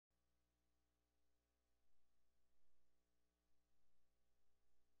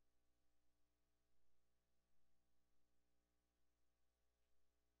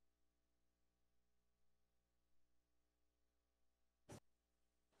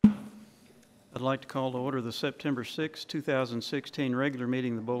I'd like to call to order the September 6, 2016 regular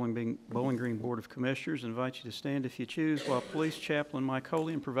meeting of the Bowling Green Board of Commissioners. I invite you to stand if you choose while Police Chaplain Mike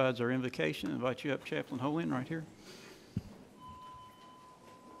Holian provides our invocation. I invite you up, Chaplain Holian, right here.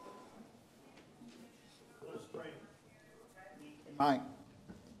 Mike,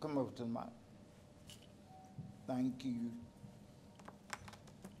 come over to the mic. Thank you.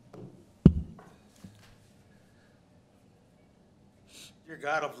 Dear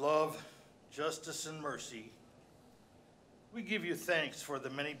God of love, justice, and mercy, we give you thanks for the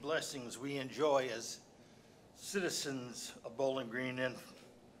many blessings we enjoy as citizens of Bowling Green and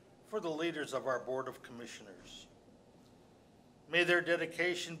for the leaders of our Board of Commissioners. May their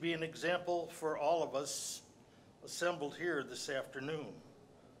dedication be an example for all of us assembled here this afternoon.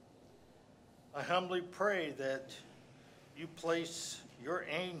 I humbly pray that you place your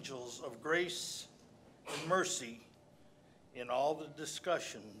angels of grace and mercy in all the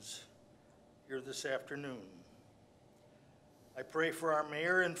discussions here this afternoon. I pray for our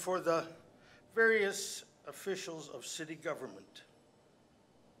mayor and for the various officials of city government.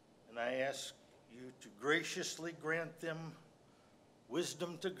 And I ask you to graciously grant them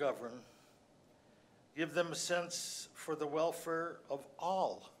wisdom to govern, give them a sense for the welfare of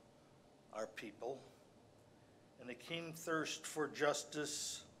all our people, and a keen thirst for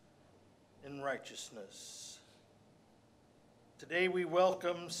justice and righteousness. Today we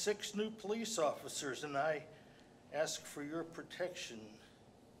welcome 6 new police officers, and I ask for your protection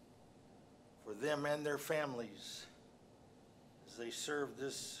for them and their families as they serve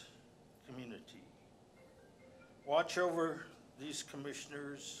this community. Watch over these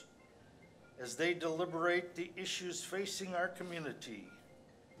commissioners as they deliberate the issues facing our community,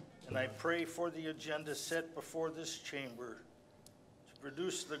 and I pray for the agenda set before this chamber to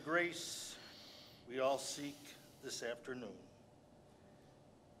produce the grace we all seek this afternoon.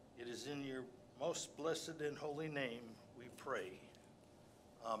 It is in your most blessed and holy name we pray.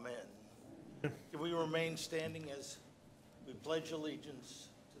 Amen. Can we remain standing as we pledge allegiance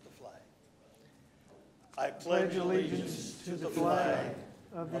to the flag? I pledge allegiance to the flag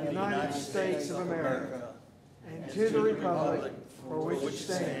of the United States of America and to the republic for which it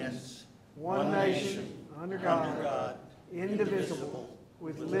stands, one nation, under God, indivisible,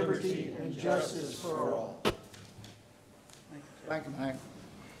 with liberty and justice for all. Thank you, Mike.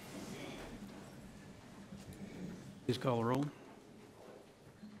 Please call the roll.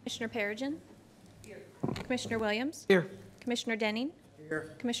 Commissioner Perigin. Here. Commissioner Williams. Here. Commissioner Denning. Here.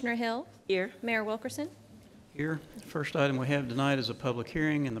 Commissioner Hill. Here. Mayor Wilkerson. Here. The first item we have tonight is a public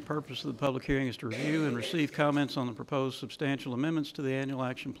hearing, and the purpose of the public hearing is to review and receive comments on the proposed substantial amendments to the annual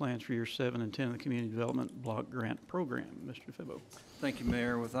action plans for years 7 and 10 of the Community Development Block Grant Program. Mr. Fibbo. Thank you,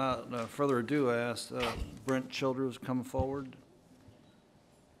 Mayor. Without further ado, I ask Brent Childers to come forward.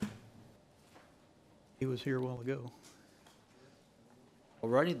 He was here a while ago.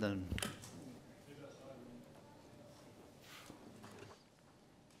 Alrighty then.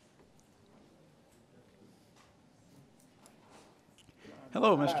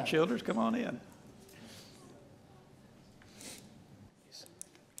 Hello, Mr. Childers. Come on in.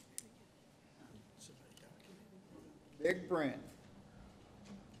 Big Brent.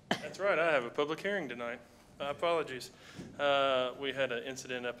 That's right, I have a public hearing tonight. Apologies. We had an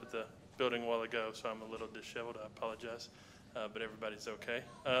incident up at the building a while ago, so I'm a little disheveled. I apologize, but everybody's okay.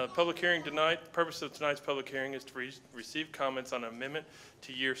 Public hearing tonight. The purpose of tonight's public hearing is to receive comments on an amendment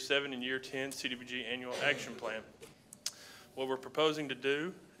to Year 7 and Year 10 CDBG Annual Action Plan. What we're proposing to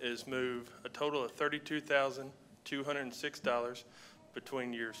do is move a total of $32,206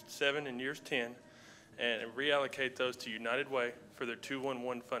 between Years 7 and Years 10 and reallocate those to United Way for their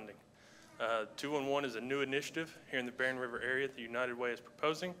 211 funding. 211 is a new initiative here in the Barren River area that United Way is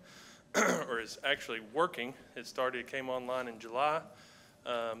proposing or is actually working. It came online in July.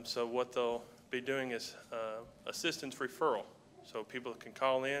 So what they'll be doing is assistance referral. So people can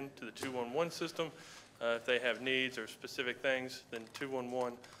call in to the 211 system if they have needs or specific things, then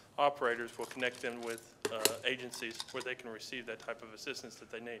 211 operators will connect them with agencies where they can receive that type of assistance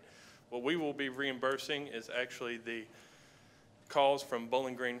that they need. What we will be reimbursing is actually the calls from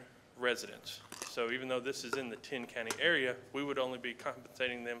Bowling Green residents. So even though this is in the 10-county area, we would only be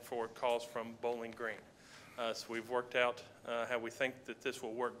compensating them for calls from Bowling Green. So we've worked out how we think that this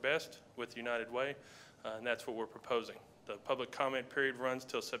will work best with United Way, and that's what we're proposing. The public comment period runs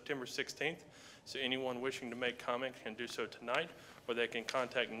till September 16th, so anyone wishing to make comment can do so tonight, or they can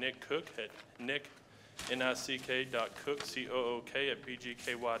contact Nick Cook at nick.cook, C-O-O-K, at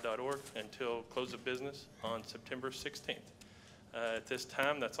bgky.org until close of business on September 16th. At this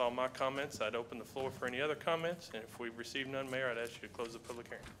time, that's all my comments. I'd open the floor for any other comments, and if we receive none, Mayor, I'd ask you to close the public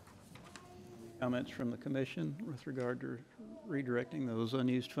hearing. Comments from the commission with regard to redirecting those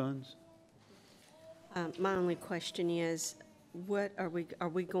unused funds? My only question is, what are we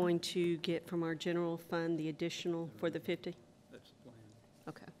going to get from our general fund, the additional for the 50? That's the plan.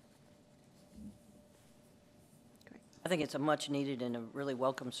 Okay. I think it's a much-needed and a really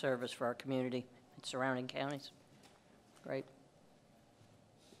welcome service for our community and surrounding counties. Great.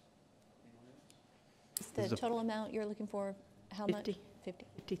 Is the Is the- total amount you're looking for, how much? 50. 50.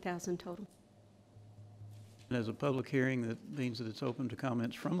 50,000 total. And as a public hearing, that means that it's open to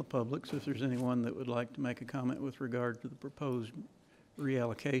comments from the public. So if there's anyone that would like to make a comment with regard to the proposed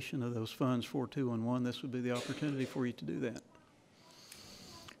reallocation of those funds 4211, this would be the opportunity for you to do that.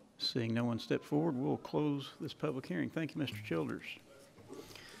 Seeing no one step forward, we'll close this public hearing. Thank you, Mr. Childers.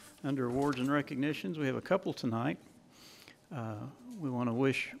 Under awards and recognitions, we have a couple tonight. We want to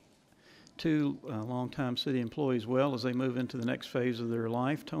wish two longtime city employees well as they move into the next phase of their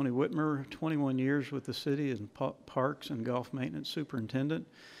life. Tony Whitmer, 21 years with the city as Parks and Golf Maintenance Superintendent.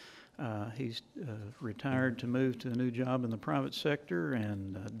 He's retired to move to a new job in the private sector.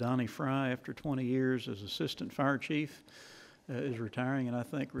 And Donnie Fry, after 20 years as Assistant Fire Chief, is retiring, and I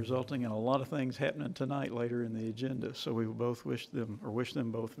think resulting in a lot of things happening tonight later in the agenda. So we both wish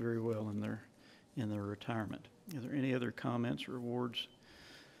them both very well in their retirement. Are there any other comments or awards,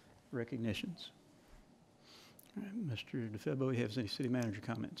 recognitions? All right, Mr. DeFebo, you have any city manager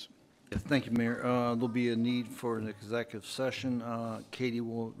comments? Yes, thank you, Mayor. There'll be a need for an executive session. Katie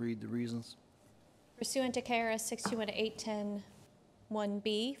will read the reasons. Pursuant to KRS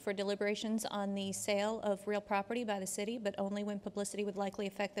 621-810-1B for deliberations on the sale of real property by the city, but only when publicity would likely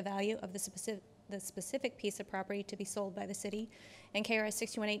affect the value of the specific piece of property to be sold by the city, and KRS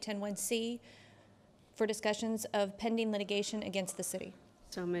 621-810-1C for discussions of pending litigation against the city.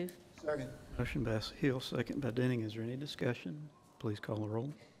 So move. Second. Motion by Hill, second by Denning. Is there any discussion? Please call the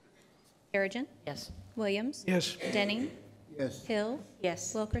roll. Perigin. Yes. Williams. Yes. Denning. Yes. Hill.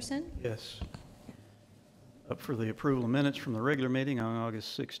 Yes. Wilkerson. Yes. Up for the approval of minutes from the regular meeting on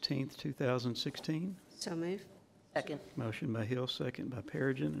August 16th, 2016. So move. Second. Motion by Hill, second by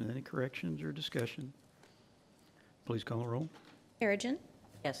Perigin. Any corrections or discussion? Please call the roll. Perigin.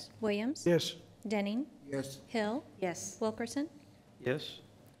 Yes. Williams. Yes. Denning. Yes. Hill. Yes. Wilkerson. Yes.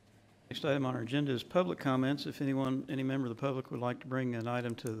 Next item on our agenda is public comments. If any member of the public would like to bring an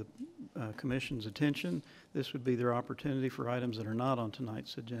item to the commission's attention, this would be their opportunity for items that are not on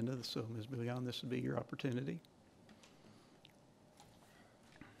tonight's agenda. So, Ms. Billion, this would be your opportunity.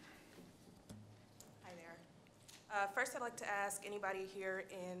 Hi there. First, I'd like to ask anybody here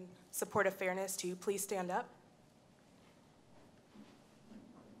in support of fairness to please stand up.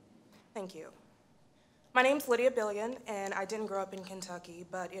 Thank you. My name's Lydia Billion, and I didn't grow up in Kentucky,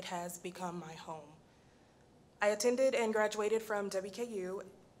 but it has become my home. I attended and graduated from WKU,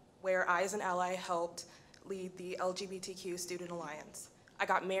 where I, as an ally, helped lead the LGBTQ Student Alliance. I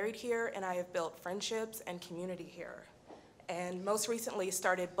got married here, and I have built friendships and community here, and most recently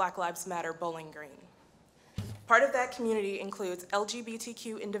started Black Lives Matter Bowling Green. Part of that community includes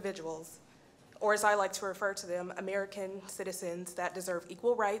LGBTQ individuals, or as I like to refer to them, American citizens that deserve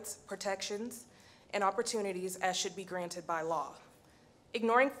equal rights, protections, and opportunities as should be granted by law.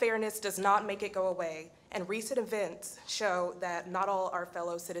 Ignoring fairness does not make it go away, and recent events show that not all our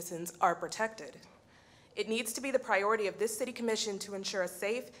fellow citizens are protected. It needs to be the priority of this city commission to ensure a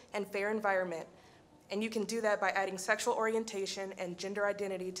safe and fair environment, and you can do that by adding sexual orientation and gender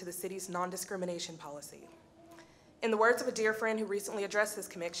identity to the city's non-discrimination policy. In the words of a dear friend who recently addressed this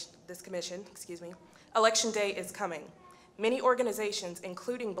commission, Election Day is coming. Many organizations,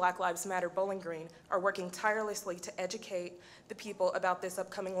 including Black Lives Matter Bowling Green, are working tirelessly to educate the people about this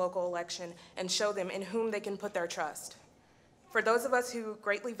upcoming local election and show them in whom they can put their trust. For those of us who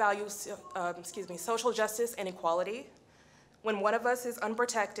greatly value social justice and equality, when one of us is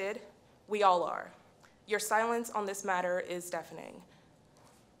unprotected, we all are. Your silence on this matter is deafening.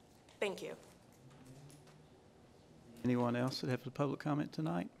 Thank you. Anyone else that have a public comment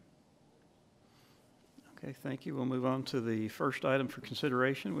tonight? Okay, thank you. We'll move on to the first item for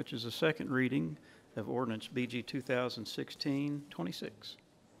consideration, which is a second reading of ordinance BG 2016-26.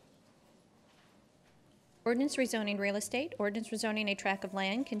 Ordinance rezoning real estate. Ordinance rezoning a tract of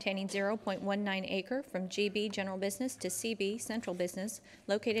land containing 0.19 acre from GB General Business to CB Central Business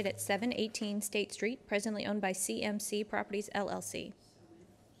located at 718 State Street, presently owned by CMC Properties LLC.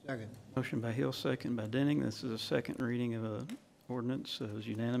 Second. Motion by Hill, second by Denning. This is a second reading of a ordinance that was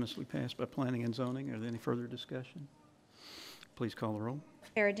unanimously passed by Planning and Zoning. Are there any further discussion? Please call the roll.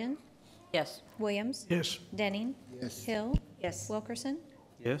 Perigin. Yes. Williams. Yes. Denning. Yes. Hill. Yes. Wilkerson.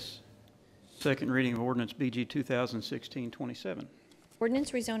 Yes. Second reading of ordinance BG 2016-27.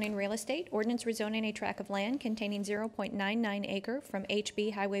 Ordinance rezoning real estate. Ordinance rezoning a tract of land containing 0.99 acre from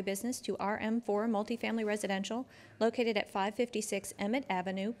HB Highway Business to RM4 Multifamily Residential located at 556 Emmett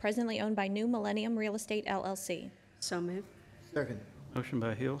Avenue, presently owned by New Millennium Real Estate LLC. So moved. Second. Motion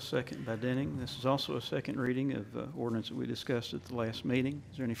by Hill, second by Denning. This is also a second reading of ordinance that we discussed at the last meeting.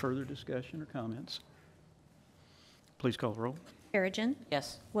 Is there any further discussion or comments? Please call the roll. Perigin.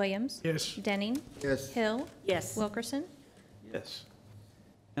 Yes. Williams. Yes. Denning. Yes. Hill. Yes. Wilkerson. Yes.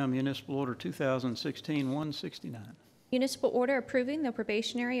 Now Municipal Order 2016-169. Municipal order approving the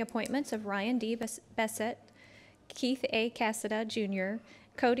probationary appointments of Ryan D. Bessette, Keith A. Cassada Jr.,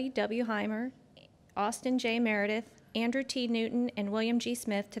 Cody W. Heimer, Austin J. Meredith, Andrew T. Newton, and William G.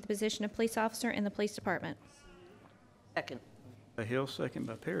 Smith to the position of police officer in the police department. Second. By Hill, second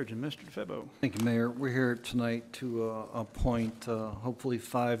by Perigin. Mr. DeFebo. Thank you, Mayor. We're here tonight to appoint hopefully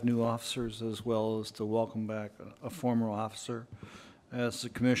 5 new officers, as well as to welcome back a former officer. As the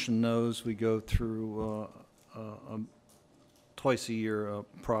commission knows, we go through twice a year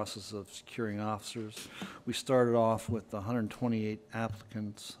process of securing officers. We started off with 128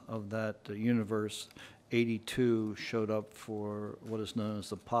 applicants. Of that universe, 82 showed up for what is known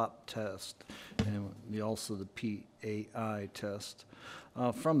as the POP test, and also the PAI test.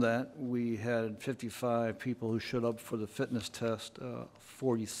 From that, we had 55 people who showed up for the fitness test,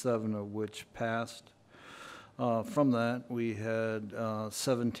 47 of which passed. From that, we had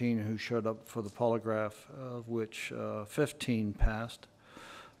 17 who showed up for the polygraph, of which 15 passed.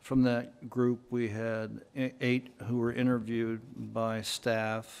 From that group, we had 8 who were interviewed by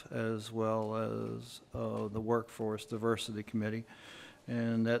staff as well as the Workforce Diversity Committee.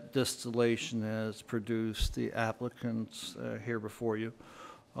 And that distillation has produced the applicants here before you.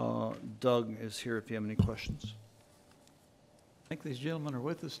 Doug is here if you have any questions. I think these gentlemen are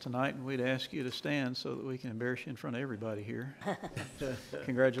with us tonight, and we'd ask you to stand so that we can embarrass you in front of everybody here.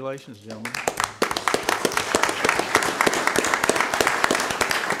 Congratulations, gentlemen. I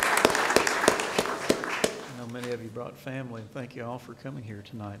know many of you brought family, and thank you all for coming here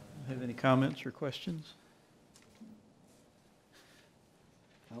tonight. Have any comments or questions?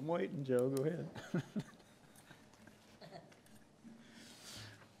 I'm waiting, Joe. Go ahead.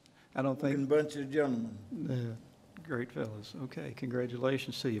 I don't Looking think... bunch of gentlemen. Great fellas. Okay,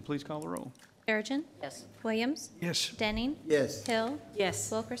 congratulations to you. Please call the roll. Perigin. Yes. Williams. Yes. Denning. Yes. Hill. Yes.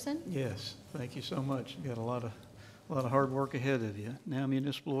 Wilkerson. Yes, thank you so much. You got a lot of hard work ahead of you. Now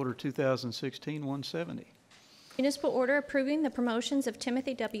Municipal Order 2016-170. Municipal order approving the promotions of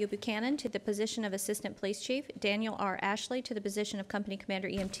Timothy W. Buchanan to the position of Assistant Police Chief, Daniel R. Ashley to the position of Company Commander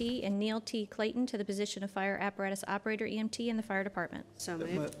EMT, and Neil T. Clayton to the position of Fire Apparatus Operator EMT in the Fire Department. So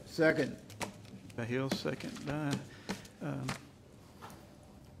moved. Second. By Hill, second by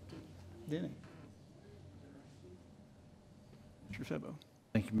Denny. Mr. Febo.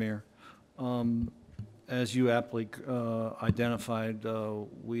 Thank you, Mayor. As you aptly identified,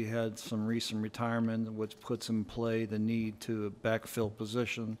 we had some recent retirement, which puts in play the need to backfill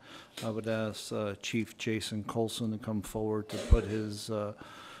position. I would ask Chief Jason Colson to come forward to put his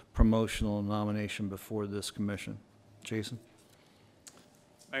promotional nomination before this commission. Jason?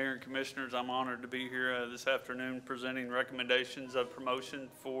 Mayor and Commissioners, I'm honored to be here this afternoon presenting recommendations of promotion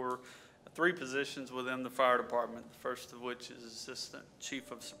for 3 positions within the Fire Department, the first of which is Assistant Chief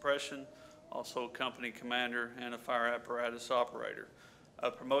of Suppression, also Company Commander, and a Fire Apparatus Operator.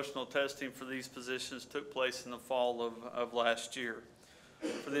 Promotional testing for these positions took place in the fall of last year.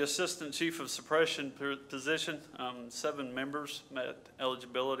 For the Assistant Chief of Suppression position, 7 members met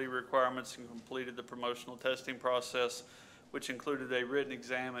eligibility requirements and completed the promotional testing process, which included a written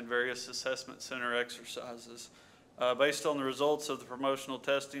exam and various assessment center exercises. Based on the results of the promotional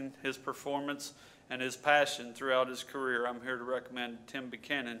testing, his performance, and his passion throughout his career, I'm here to recommend Tim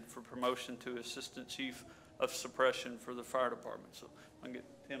Buchanan for promotion to Assistant Chief of Suppression for the Fire Department. So I can get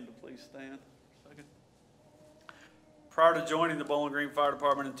Tim to please stand for a second. Prior to joining the Bowling Green Fire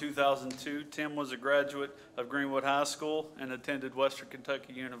Department in 2002, Tim was a graduate of Greenwood High School and attended Western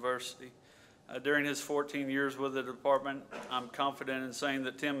Kentucky University. During his 14 years with the department, I'm confident in saying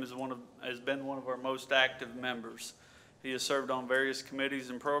that Tim has been one of our most active members. He has served on various committees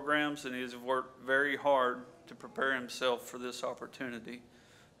and programs, and he has worked very hard to prepare himself for this opportunity.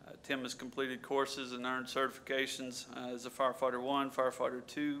 Tim has completed courses and earned certifications as a Firefighter 1, Firefighter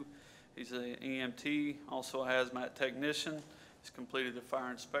 2. He's an EMT, also a hazmat technician. He's completed the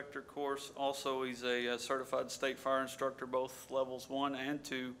fire inspector course. Also, he's a certified state fire instructor, both levels 1 and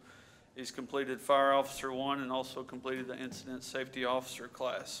 2. He's completed Fire Officer 1 and also completed the Incident Safety Officer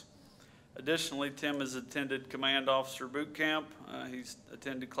class. Additionally, Tim has attended Command Officer Boot Camp. He's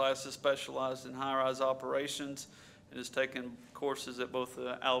attended classes specialized in high-rise operations and has taken courses at both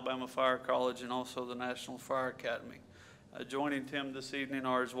the Alabama Fire College and also the National Fire Academy. Joining Tim this evening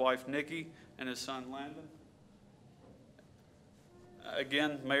are his wife Nikki and his son Landon.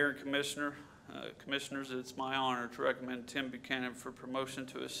 Again, Mayor and Commissioners, it's my honor to recommend Tim Buchanan for promotion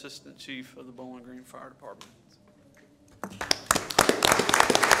to Assistant Chief of the Bowling Green Fire Department.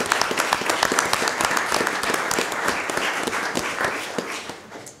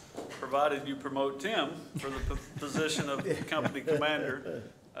 Provided you promote Tim for the position of company commander.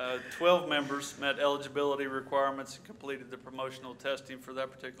 12 members met eligibility requirements and completed the promotional testing for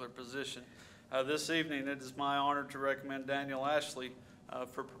that particular position. This evening, it is my honor to recommend Daniel Ashley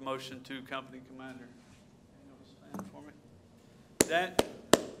for promotion to company commander. Stand for me.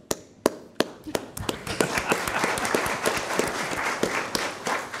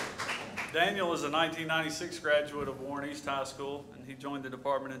 Daniel is a 1996 graduate of Warren East High School, and he joined the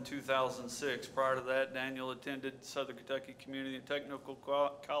department in 2006. Prior to that, Daniel attended Southern Kentucky Community and Technical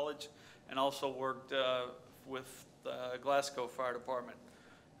College and also worked with Glasgow Fire Department.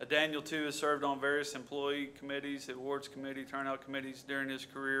 Daniel, too, has served on various employee committees, awards committee, turnout committees during his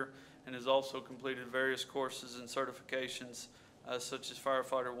career, and has also completed various courses and certifications, such as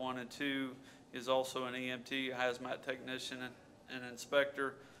Firefighter 1 and 2. He is also an EMT, a hazmat technician, and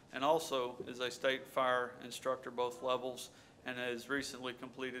inspector, and also is a state fire instructor, both levels, and has recently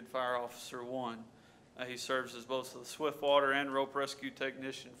completed Fire Officer 1. He serves as both the swiftwater and rope rescue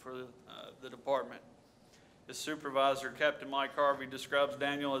technician for the department. His supervisor, Captain Mike Harvey, describes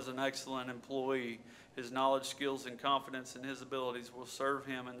Daniel as an excellent employee. His knowledge, skills, and confidence in his abilities will serve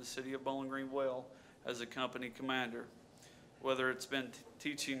him in the city of Bowling Green well as a company commander. Whether it's been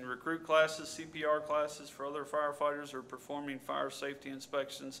teaching recruit classes, CPR classes for other firefighters, or performing fire safety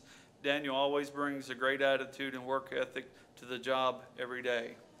inspections, Daniel always brings a great attitude and work ethic to the job every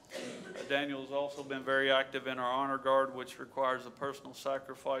day. Daniel has also been very active in our Honor Guard, which requires a personal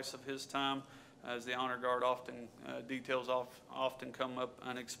sacrifice of his time, as the Honor Guard details often come up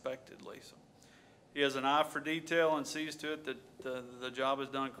unexpectedly. So he has an eye for detail and sees to it that the job is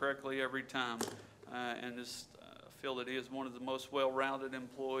done correctly every time, and I feel that he is one of the most well-rounded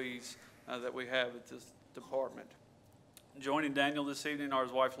employees that we have at this department. Joining Daniel this evening are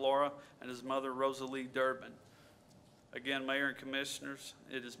his wife Laura and his mother Rosalie Durbin. Again, Mayor and Commissioners,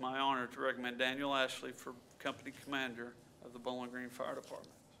 it is my honor to recommend Daniel Ashley for Company Commander of the Bowling Green Fire Department.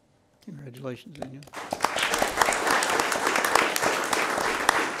 Congratulations, Daniel.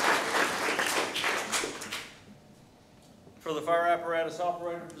 For the fire apparatus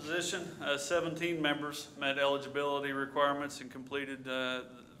operator position, 17 members met eligibility requirements and completed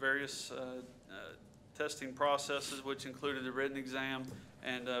various testing processes, which included a written exam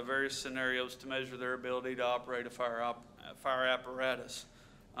and various scenarios to measure their ability to operate a fire apparatus.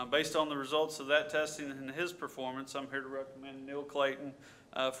 Based on the results of that testing and his performance, I'm here to recommend Neil Clayton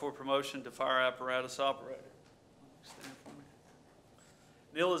for promotion to fire apparatus operator. Stand for me.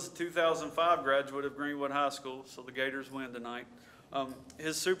 Neil is a 2005 graduate of Greenwood High School, so the Gators win tonight.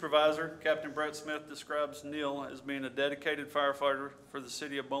 His supervisor, Captain Brett Smith, describes Neil as being a dedicated firefighter for the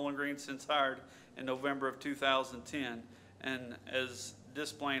city of Bowling Green since hired in November of 2010, and as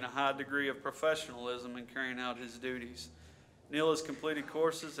displaying a high degree of professionalism in carrying out his duties. Neil has completed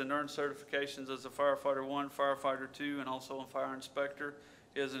courses and earned certifications as a Firefighter 1, Firefighter 2, and also a fire inspector.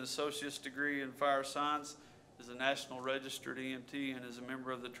 He has an associate's degree in fire science, is a national registered EMT, and is a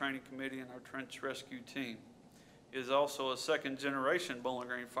member of the training committee in our trench rescue team. He is also a second-generation Bowling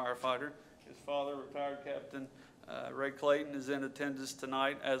Green firefighter. His father, retired Captain Ray Clayton, is in attendance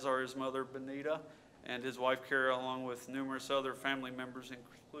tonight, as are his mother, Benita, and his wife, Kara, along with numerous other family members,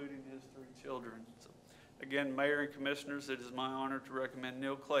 including his 3 children. So, again, Mayor and Commissioners, it is my honor to recommend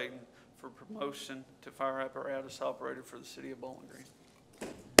Neil Clayton for promotion to fire apparatus operator for the city of Bowling Green.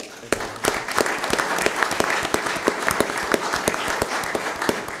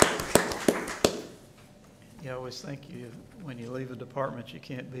 Yeah, I always think when you leave a department, you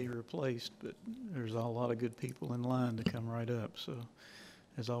can't be replaced, but there's a lot of good people in line to come right up. So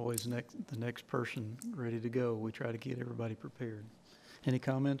as always, the next person ready to go, we try to get everybody prepared. Any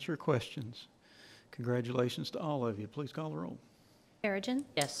comments or questions? Congratulations to all of you. Please call the roll. Perigin.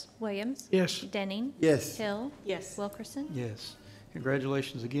 Yes. Williams. Yes. Denning. Yes. Hill. Yes. Wilkerson. Yes.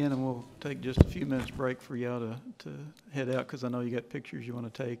 Congratulations again, and we'll take just a few minutes break for y'all to head out, because I know you got pictures you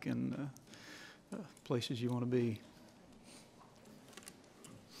want to take and places you want to be.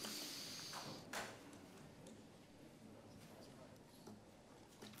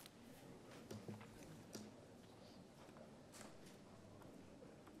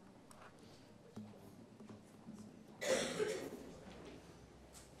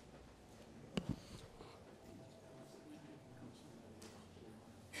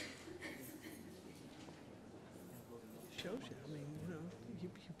 Shows you, I mean, you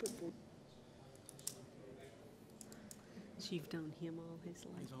put four. So you've known him all his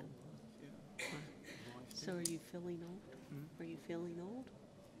life? So are you feeling old? Are you feeling old?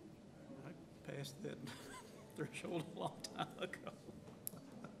 I passed that threshold a long time ago.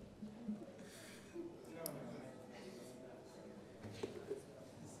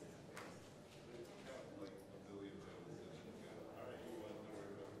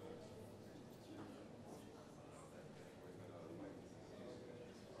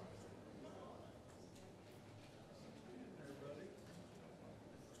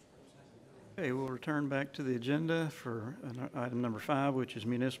 Okay, we'll return back to the agenda for item number 5, which is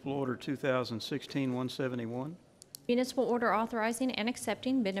Municipal Order 2016-171. Municipal order authorizing and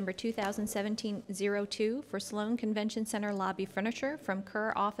accepting bid number 2017-02 for Sloan Convention Center lobby furniture from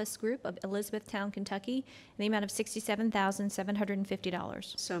Kerr Office Group of Elizabethtown, Kentucky, in the amount of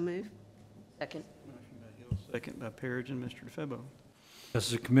 $67,750. So move. Second. Second by Perigin. Mr. DeFebo. As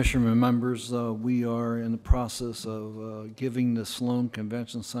the commissioner members, we are in the process of giving the Sloan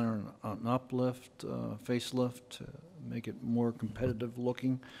Convention Center an uplift, facelift, to make it more competitive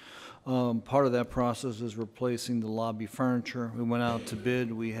looking. Part of that process is replacing the lobby furniture. We went out to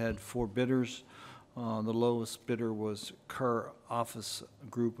bid. We had 4 bidders. The lowest bidder was Kerr Office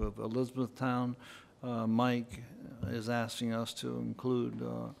Group of Elizabethtown. Mike is asking us to include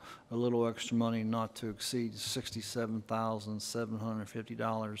a little extra money, not to exceed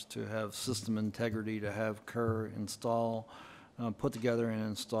 $67,750, to have system integrity, to have Kerr install, put together and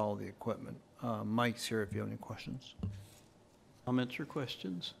install the equipment. Mike's here if you have any questions. Comments or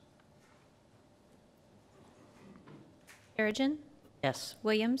questions? Perigin. Yes.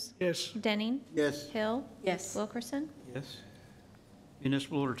 Williams. Yes. Denning. Yes. Hill. Yes. Wilkerson. Yes.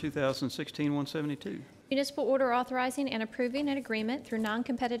 Municipal Order 2016-172. Municipal order authorizing and approving an agreement through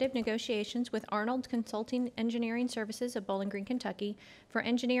non-competitive negotiations with Arnold Consulting Engineering Services of Bowling Green, Kentucky for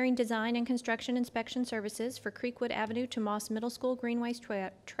engineering, design, and construction inspection services for Creekwood Avenue to Moss Middle School Greenways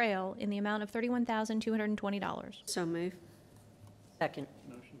Trail in the amount of $31,220. So move. Second.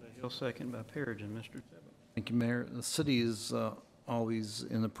 Motion by Hill, second by Perigin. Mr. DeFebo. Thank you, Mayor. The city is always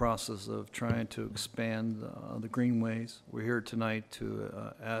in the process of trying to expand the greenways. We're here tonight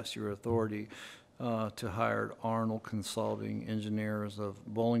to ask your authority to hire Arnold Consulting Engineers of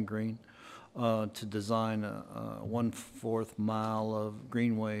Bowling Green to design a 1/4 mile of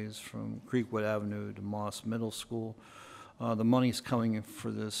greenways from Creekwood Avenue to Moss Middle School. The money's coming in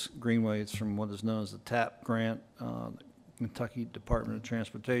for this greenways from what is known as the TAP grant, the Kentucky Department of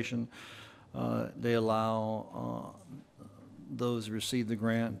Transportation. They allow those who receive the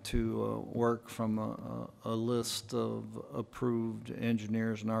grant to work from a list of approved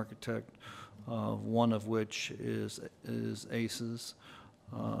engineers and architects, one of which is ACES.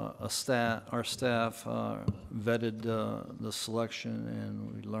 Our staff vetted the selection,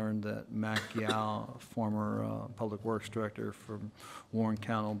 and we learned that Mac Yao, former Public Works Director from Warren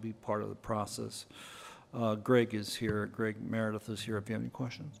County, will be part of the process. Greg is here. Greg Meredith is here if you have any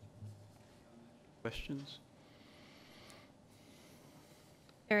questions. Questions?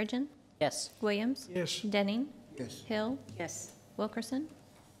 Perigin. Yes. Williams. Yes. Denning. Yes. Hill. Yes. Wilkerson.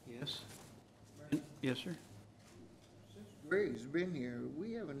 Yes. Yes, sir. Greg's been here.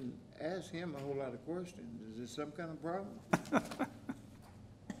 We haven't asked him a whole lot of questions. Is this some kind of problem?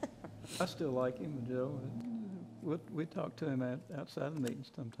 I still like him, Joe. We talk to him outside of the meetings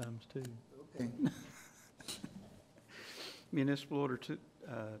sometimes, too. Okay. Municipal Order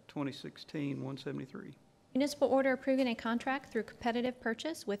 2016-173. Municipal order approving a contract through competitive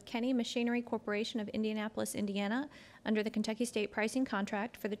purchase with Kenny Machinery Corporation of Indianapolis, Indiana, under the Kentucky State Pricing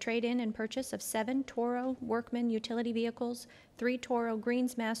Contract for the trade-in and purchase of 7 Toro Workman utility vehicles, 3 Toro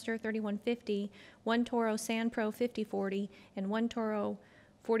Greensmaster 3150, 1 Toro Sandpro 5040, and 1 Toro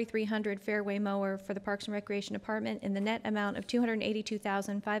 4300 Fairway mower for the Parks and Recreation Department in the net amount of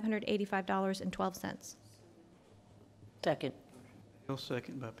 $282,585.12. Second. Hill,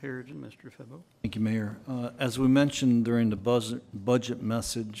 second by Perigin. Mr. DeFebo. Thank you, Mayor. As we mentioned during the budget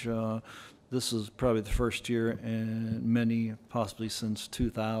message, this is probably the first year in many, possibly since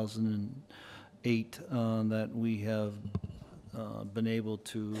 2008, that we have been able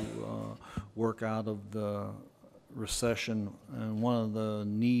to work out of the recession. And one of the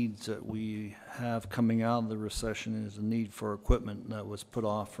needs that we have coming out of the recession is the need for equipment that was put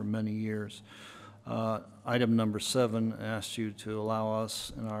off for many years. Item number 7 asks you to allow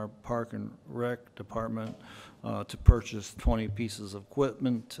us in our Park and Rec Department to purchase 20 pieces of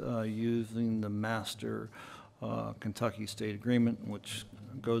equipment using the master Kentucky State Agreement, which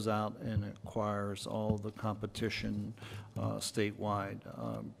goes out and acquires all the competition statewide.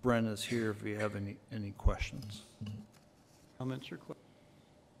 Brent is here if you have any questions. Comments or questions?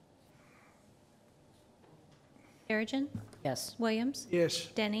 Perigin. Yes. Williams. Yes.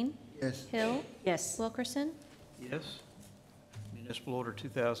 Denning. Yes. Hill. Yes. Wilkerson. Yes. Municipal Order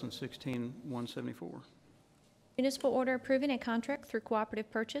 2016-174. Municipal order approving a contract through cooperative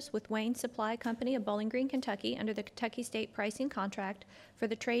purchase with Wayne Supply Company of Bowling Green, Kentucky under the Kentucky State Pricing Contract for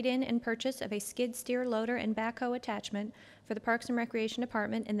the trade-in and purchase of a skid steer loader and backhoe attachment for the Parks and Recreation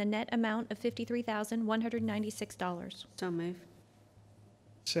Department in the net amount of $53,196. So move.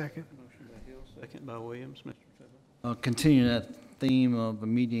 Second. Motion by Hill, second by Williams. Mr. Febo. Continuing that theme of a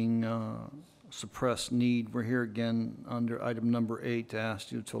meeting suppressed need, we're here again under item number 8 to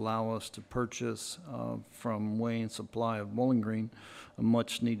ask you to allow us to purchase from Wayne Supply of Bowling Green a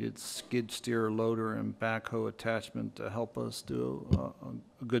much-needed skid steer loader and backhoe attachment to help us do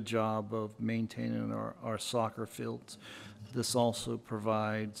a good job of maintaining our soccer fields. This also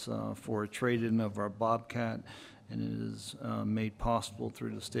provides for a trade-in of our Bobcat, and it is made possible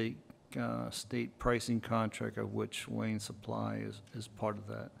through the state pricing contract, of which Wayne Supply is part of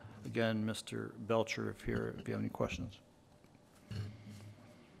that. Again, Mr. Belcher, if you have any questions.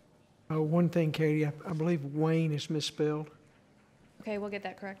 One thing, Katie, I believe Wayne is misspelled. Okay, we'll get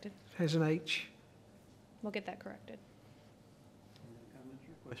that corrected. It has an H. We'll get that corrected. Comments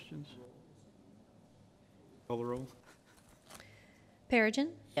or questions? Call the roll. Perigin.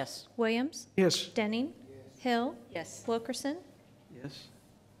 Yes. Williams. Yes. Denning. Hill. Yes. Wilkerson. Yes.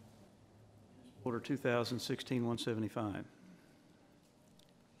 Order 2016-175.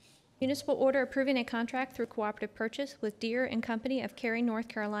 Municipal order approving a contract through cooperative purchase with Deere and Company of Cary, North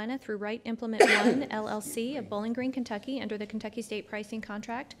Carolina through Wright Implement One LLC of Bowling Green, Kentucky under the Kentucky State Pricing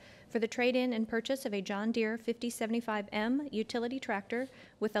Contract for the trade-in and purchase of a John Deere 5075M utility tractor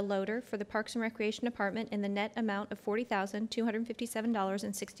with a loader for the Parks and Recreation Department in the net amount of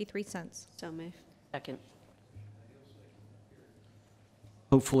 $40,257.63. So move. Second.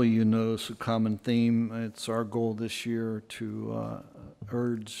 Hopefully you notice a common theme. It's our goal this year to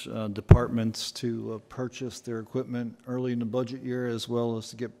urge departments to purchase their equipment early in the budget year, as well as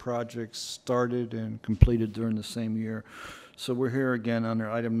to get projects started and completed during the same year. So we're here again under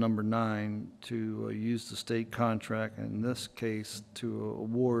item number 9 to use the state contract, in this case to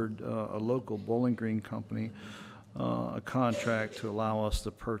award a local Bowling Green company a contract to allow us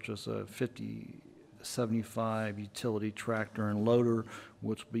to purchase a 5075 utility tractor and loader,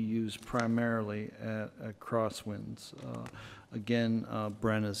 which will be used primarily at Crosswinds. Again,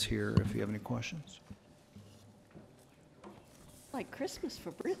 Brent is here if you have any questions. Like Christmas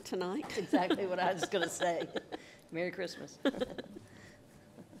for Brent tonight. Exactly what I was going to say. Merry Christmas.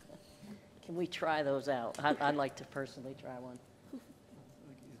 Can we try those out? I'd like to personally try one.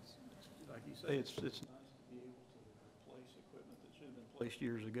 Like you say, it's nice to be able to replace equipment that should have been placed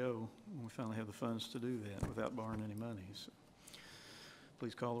years ago. We finally have the funds to do that without borrowing any money. So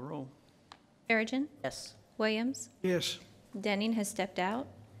please call the roll. Perigin. Yes. Williams. Yes. Denning has stepped out.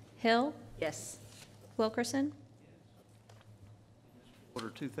 Hill. Yes. Wilkerson.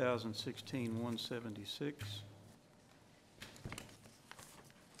 Order 2016-176.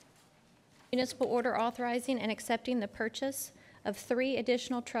 Municipal order authorizing and accepting the purchase of 3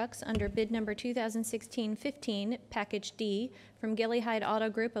 additional trucks under bid number 2016-15, Package D, from Gilly Hyde Auto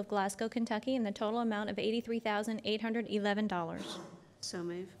Group of Glasgow, Kentucky, in the total amount of $83,811. So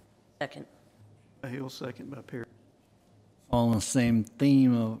move. Second. By Hill, second by Perry. On the same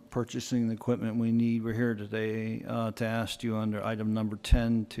theme of purchasing the equipment we need, we're here today to ask you under item number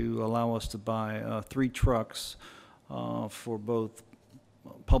 10 to allow us to buy 3 trucks for both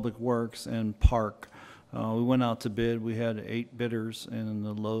Public Works and Park. We went out to bid. We had 8 bidders, and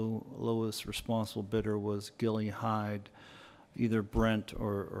the lowest responsible bidder was Gilly Hyde. Either Brent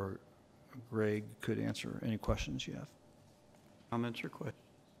or Greg could answer any questions you have. Comments or questions?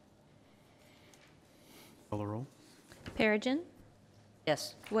 Call the roll. Perigin.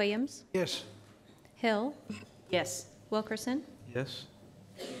 Yes. Williams. Yes. Hill. Yes. Wilkerson. Yes.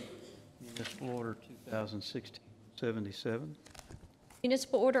 Municipal Order 2016-77.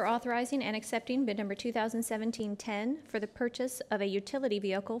 Municipal order authorizing and accepting bid number 2017-10 for the purchase of a utility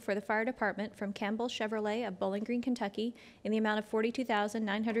vehicle for the fire department from Campbell Chevrolet of Bowling Green, Kentucky, in the amount of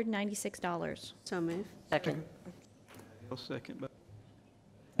 $42,996. So move. Second. Hill, second by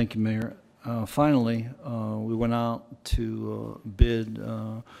Thank you, Mayor. Finally, we went out to bid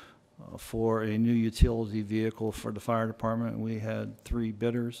for a new utility vehicle for the fire department. We had 3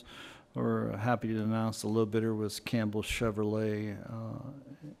 bidders. We're happy to announce the low bidder was Campbell Chevrolet,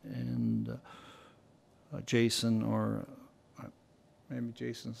 and Jason, or maybe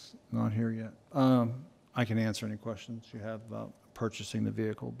Jason's not here yet. I can answer any questions you have about purchasing the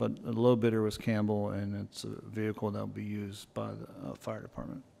vehicle, but the low bidder was Campbell, and it's a vehicle that will be used by the fire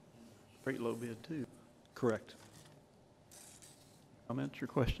department. Pretty low bid, too. Correct. Comments or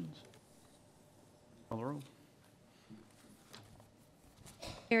questions? Call the roll.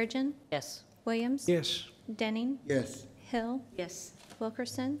 Perigin. Yes. Williams. Yes. Denning. Yes. Hill. Yes.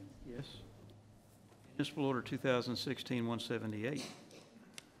 Wilkerson. Yes. Municipal Order 2016-178.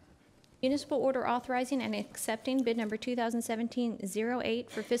 Municipal order authorizing and accepting bid number 2017-08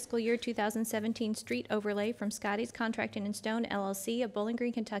 for fiscal year 2017 street overlay from Scotty's Contracting and Stone LLC of Bowling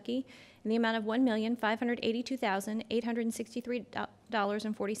Green, Kentucky, in the amount of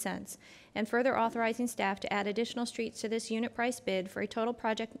 $1,582,863.40, and further authorizing staff to add additional streets to this unit price bid for a total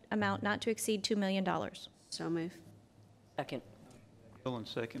project amount not to exceed $2 million. So move. Second. Hill and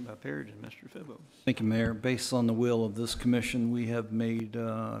second by Perigin. Mr. Febo. Thank you, Mayor. Based on the will of this commission, we have made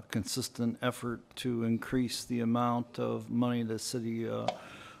a consistent effort to increase the amount of money the city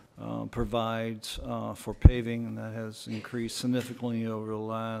provides for paving, and that has increased significantly over the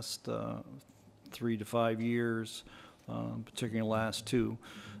last 3 to 5 years, particularly the last 2.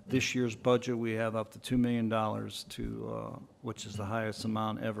 This year's budget, we have up to $2 million which is the highest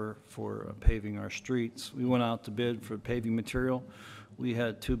amount ever for paving our streets. We went out to bid for paving material. We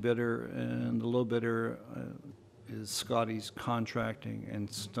had 2 bidder, and the low bidder is Scotty's Contracting and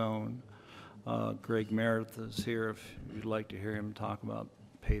Stone. Greg Meredith is here if you'd like to hear him talk about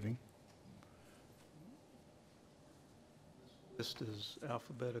paving. List is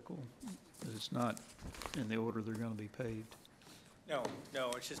alphabetical, but it's not in the order they're going to be paved. No,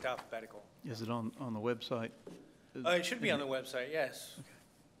 it's just alphabetical. Is it on the website? It should be on the website, yes. Okay.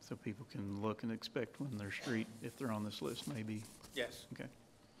 So people can look and expect when their street, if they're on this list, maybe. Yes, Okay.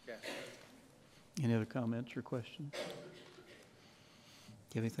 yes. Any other comments or questions? Do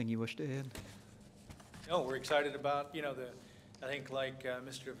you have anything you wish to add? No, we're excited about, I think like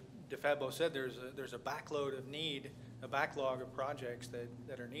Mr. DeFebo said, there's a backload of need, a backlog of projects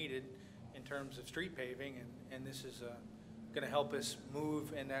that are needed in terms of street paving, and this is going to help us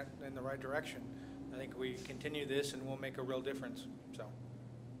move in the right direction. I think we continue this and we'll make a real difference. So,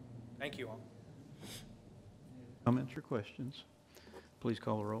 thank you all. Comments or questions? Please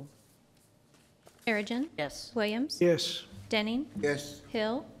call the roll. Perigin. Yes. Williams. Yes. Denning. Yes.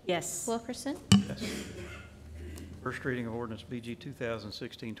 Hill. Yes. Wilkerson. Yes. First reading of ordinance BG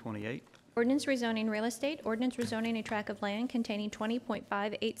 2016-28. Ordinance rezoning real estate. Ordinance rezoning a tract of land containing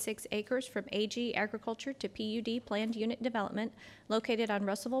 20.586 acres from AG Agriculture to PUD Planned Unit Development located on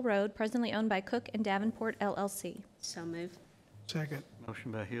Russellville Road, presently owned by Cook and Davenport LLC. So move. Second.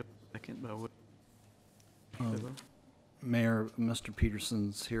 Motion by Hill, second by Wood. Mayor, Mr.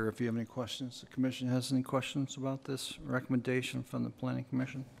 Peterson's here if you have any questions. The commission has any questions about this recommendation from the Planning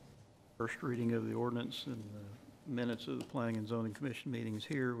Commission? First reading of the ordinance and the minutes of the Planning and Zoning Commission meetings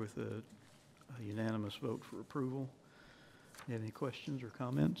here with a unanimous vote for approval. Do you have any questions or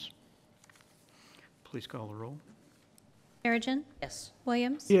comments? Please call the roll. Perigin. Yes.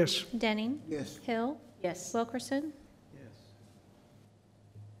 Williams. Yes. Denning. Yes. Hill. Yes. Wilkerson.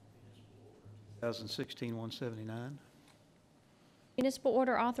 Yes. 2016-179. Municipal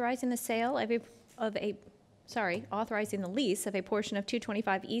order authorizing the sale authorizing the lease of a portion of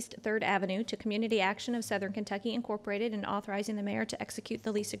 225 East 3rd Avenue to Community Action of Southern Kentucky Incorporated and authorizing the mayor to execute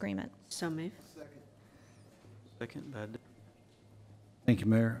the lease agreement. So move. Second by Thank you,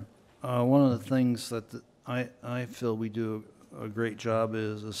 Mayor. One of the things that I feel we do a great job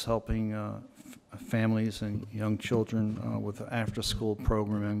is helping families and young children with the after-school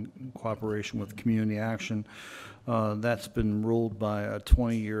program in cooperation with Community Action. That's been ruled by a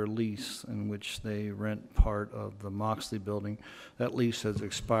 20-year lease in which they rent part of the Moxley building. That lease has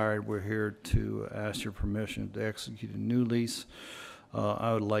expired. We're here to ask your permission to execute a new lease.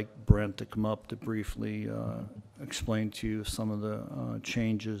 I would like Brent to come up to briefly explain to you some of the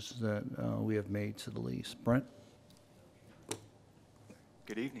changes that we have made to the lease. Brent?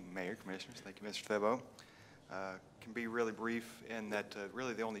 Good evening, Mayor, Commissioners. Thank you, Mr. Febo. Can be really brief in that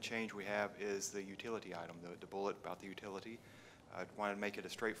really the only change we have is the utility item, the bullet about the utility. I wanted to make it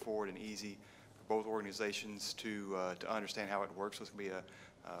as straightforward and easy for both organizations to understand how it works. So it's going to be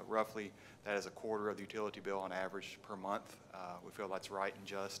roughly, that is a quarter of the utility bill on average per month. We feel that's right and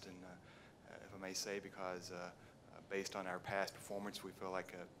just, and if I may say, because based on our past performance, we feel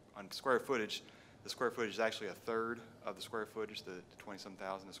like on square footage, the square footage is actually a third of the square footage, the 20-some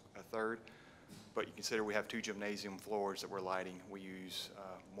thousand is a third. But you consider we have 2 gymnasium floors that we're lighting. We use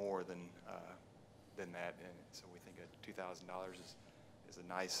more than that, and so we think $2,000 is a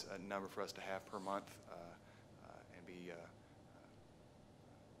nice number for us to have per month and be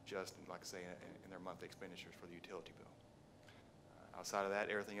just, like I say, in their monthly expenditures for the utility bill. Outside of that,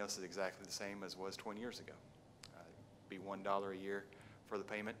 everything else is exactly the same as was 20 years ago. Be $1 a year for the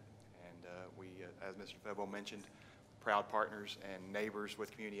payment, and we, as Mr. Febo mentioned, proud partners and neighbors with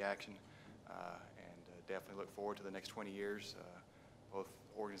Community Action, and definitely look forward to the next 20 years, both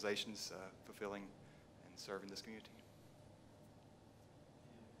organizations fulfilling and serving this community.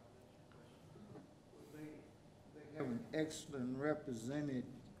 They have an excellent representative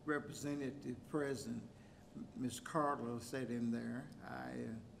present. Ms. Carter sat in there. I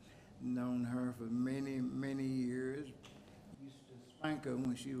known her for many, many years. Used to spank her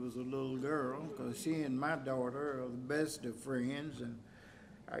when she was a little girl, because she and my daughter are the best of friends, and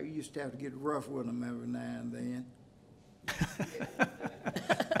I used to have to get rough with them every now and then.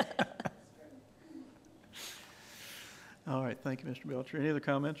 All right, thank you, Mr. Belcher. Any other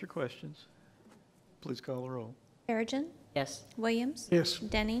comments or questions? Please call the roll. Perigin. Yes. Williams. Yes.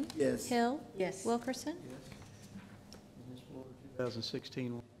 Denning. Yes. Hill. Yes. Wilkerson. Municipal Order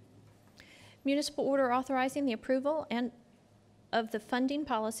 2016. Municipal order authorizing the approval and of the funding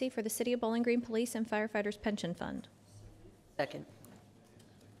policy for the City of Bowling Green Police and Firefighters Pension Fund. Second.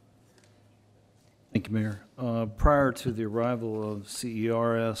 Thank you, Mayor. Prior to the arrival of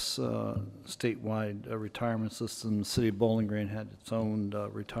CERS statewide retirement system, the City of Bowling Green had its own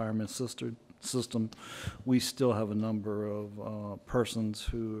retirement system. We still have a number of persons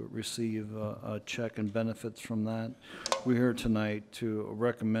who receive a check and benefits from that. We're here tonight to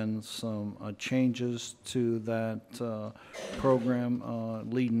recommend some changes to that program.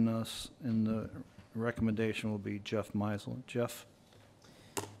 Leading us in the recommendation will be Jeff Meisel. Jeff?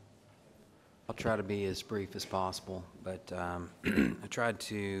 I'll try to be as brief as possible, but I tried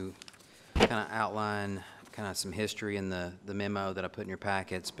to kind of outline kind of some history in the memo that I put in your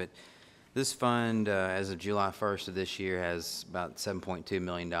packets, but this fund, as of July 1st of this year, has about $7.2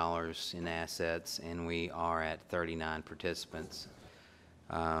 million in assets, and we are at 39 participants.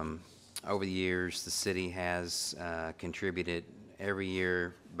 Over the years, the city has contributed every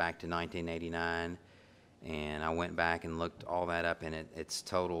year back to 1989, and I went back and looked all that up, and it's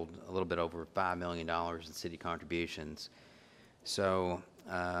totaled a little bit over $5 million in city contributions. So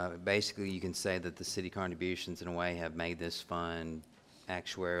basically, you can say that the city contributions, in a way, have made this fund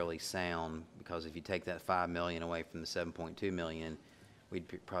actuarially sound, because if you take that $5 million away from the $7.2 million, we'd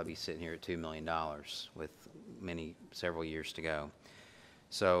probably be sitting here at $2 million with several years to go.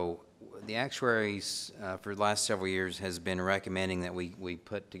 So the actuaries for the last several years has been recommending that we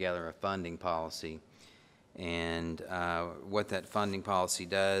put together a funding policy. And what that funding policy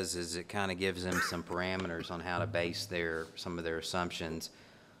does is it kind of gives them some parameters on how to base some of their assumptions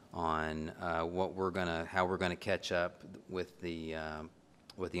on how we're gonna catch up with the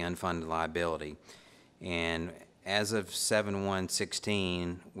unfunded liability. And as of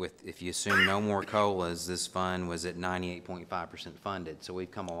 7/1/16, if you assume no more COLAs, this fund was at 98.5% funded. So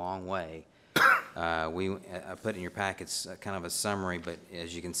we've come a long way. I put in your packets kind of a summary, but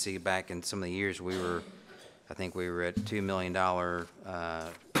as you can see, back in some of the years, I think we were at $2 million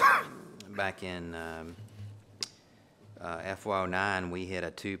back in FY09. We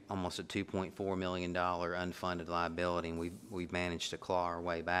hit almost a $2.4 million unfunded liability, and we've managed to claw our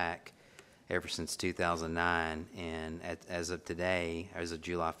way back ever since 2009. And as of today, as of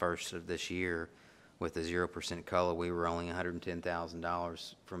July 1st of this year, with the 0% COLA, we were only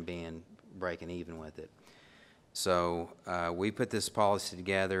 $110,000 from breaking even with it. So we put this policy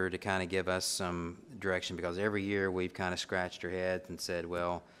together to kind of give us some direction, because every year we've kind of scratched our heads and said,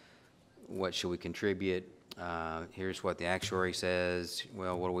 well, what should we contribute? Here's what the actuary says.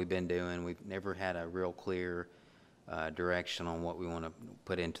 Well, what have we been doing? We've never had a real clear direction on what we want to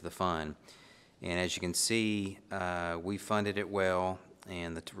put into the fund. And as you can see, we funded it well,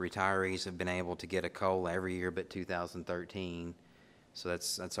 and the retirees have been able to get a COLA every year but 2013. So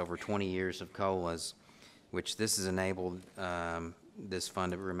that's over 20 years of COLAs, which this has enabled this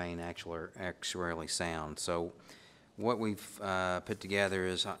fund to remain actuarially sound. So what we've put together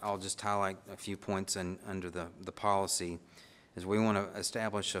is, I'll just highlight a few points under the policy, is we want to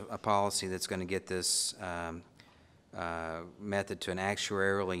establish a policy that's going to get this method to an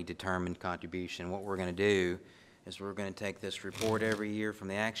actuarially determined contribution. What we're going to do is we're going to take this report every year from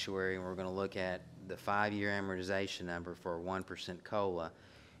the actuary, and we're going to look at the 5-year amortization number for a 1% COLA.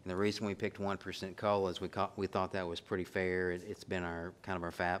 And the reason we picked 1% COLA is we thought that was pretty fair. It's been our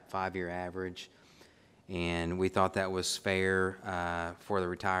 5-year average, and we thought that was fair for the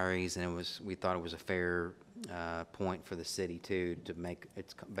retirees, and we thought it was a fair point for the city too, to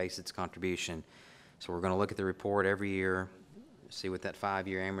base its contribution. So we're going to look at the report every year, see what that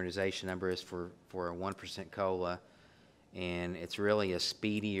 5-year amortization number is for a 1% COLA, And it's really a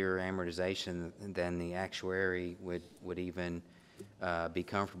speedier amortization than the actuary would even be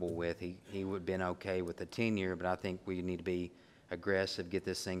comfortable with. He would have been okay with the 10-year, but I think we need to be aggressive, get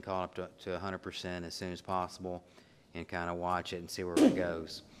this thing caught up to 100% as soon as possible, and kind of watch it and see where it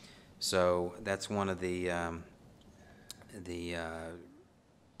goes. So that's one of the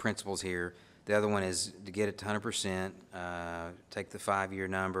principles here. The other one is to get it to 100%, take the 5-year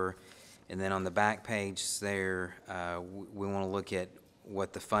number, and then on the back page there, we want to look at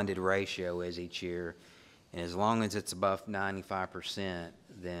what the funded ratio is each year. And as long as it's above 95%,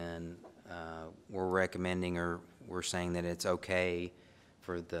 then we're recommending, or we're saying that it's okay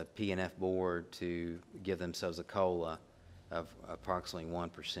for the P&F board to give themselves a COLA of approximately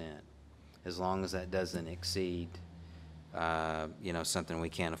 1%, as long as that doesn't exceed something we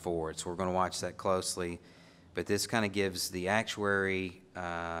can't afford. So we're going to watch that closely. But this kind of gives the actuary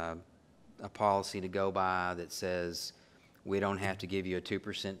a policy to go by that says we don't have to give you a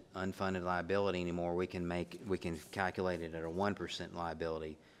 2% unfunded liability anymore. We can calculate it at a 1%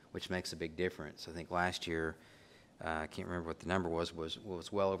 liability, which makes a big difference. I think last year, I can't remember what the number was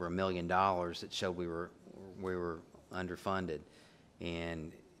well over $1 million that showed we were underfunded.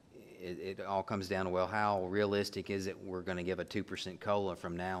 And it all comes down to, well, how realistic is it we're going to give a 2% COLA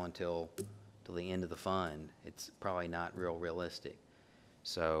from now until the end of the fund? It's probably not realistic.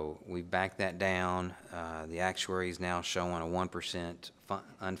 So we've backed that down. The actuary is now showing a 1%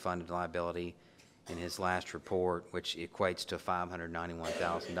 unfunded liability in his last report, which equates to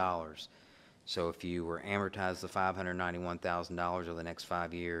 $591,000. So if you were amortize the $591,000 over the next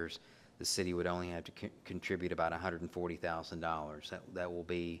 5 years, the city would only have to contribute about $140,000.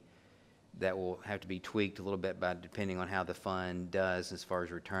 That will have to be tweaked a little bit depending on how the fund does as far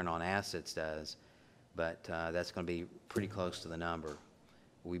as return on assets does, but that's going to be pretty close to the number.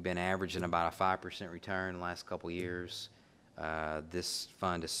 We've been averaging about a 5% return the last couple of years. This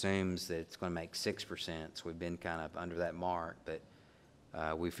fund assumes that it's going to make 6%, so we've been kind of under that mark, but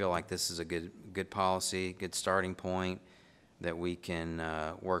we feel like this is a good policy, good starting point that we can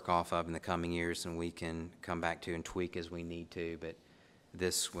work off of in the coming years, and we can come back to and tweak as we need to. But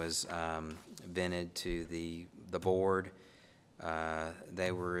this was vented to the board.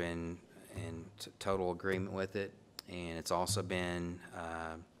 They were in total agreement with it, and it's also been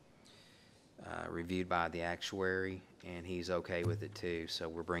reviewed by the actuary, and he's okay with it too. So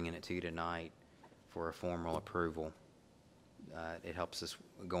we're bringing it to you tonight for a formal approval. It helps us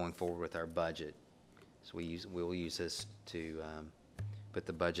going forward with our budget. So we'll use this to put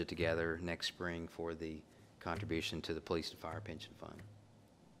the budget together next spring for the contribution to the police and fire pension fund.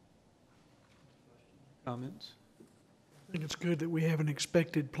 Comments? I think it's good that we have an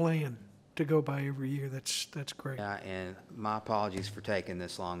expected plan to go by every year. That's great. Yeah, and my apologies for taking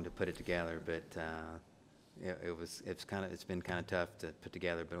this long to put it together, but it's been kind of tough to put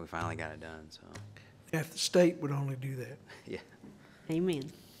together, but we finally got it done. So. If the state would only do that. Yeah. Amen.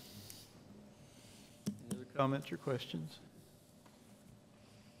 Any other comments or questions?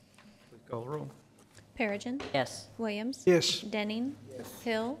 Please call the roll. Perigin. Yes. Williams. Yes. Denning.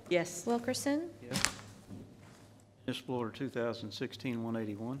 Hill. Yes. Wilkerson. Yes. Municipal Order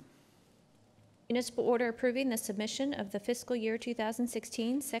 2016-181. Municipal order approving the submission of the fiscal year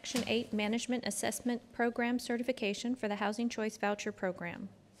 2016 Section 8 Management Assessment Program certification for the Housing Choice Voucher Program.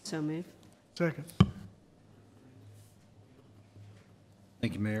 So move. Second.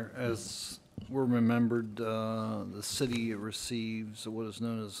 Thank you, Mayor. As we're remembered, the city receives what is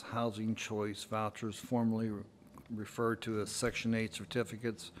known as Housing Choice Vouchers, formerly referred to as Section 8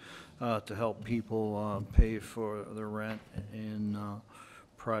 certificates, to help people pay for their rent in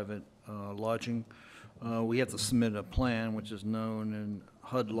private lodging. We have to submit a plan, which is known in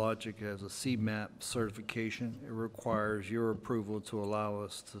HUD logic as a CMAP certification. It requires your approval to allow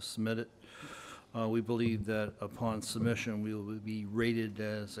us to submit it. We believe that upon submission, we will be rated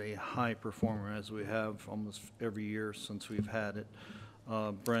as a high performer, as we have almost every year since we've had it.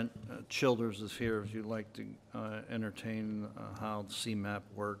 Brent Childers is here if you'd like to entertain how CMAP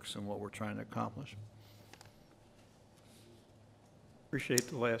works and what we're trying to accomplish. Appreciate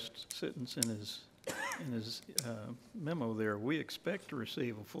the last sentence in his memo there. We expect to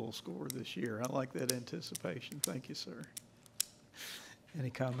receive a full score this year. I like that anticipation. Thank you, sir. Any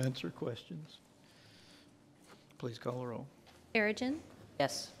comments or questions? Please call the roll. Perigin.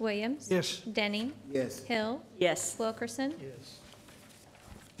 Yes. Williams. Yes. Denning. Yes. Hill. Yes. Wilkerson. Yes.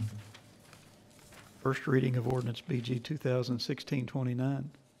 First reading of ordinance BG 2016-29.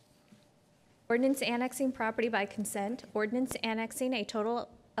 Ordinance annexing property by consent. Ordinance annexing a total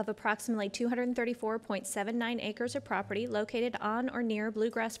of approximately 234.79 acres of property located on or near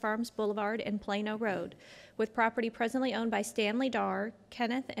Bluegrass Farms Boulevard and Plano Road, with property presently owned by Stanley Darr,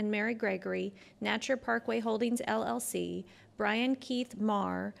 Kenneth and Mary Gregory, Natcher Parkway Holdings LLC, Brian Keith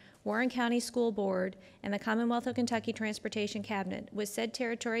Marr, Warren County School Board, and the Commonwealth of Kentucky Transportation Cabinet, with said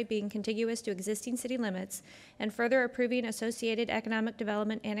territory being contiguous to existing city limits, and further approving associated economic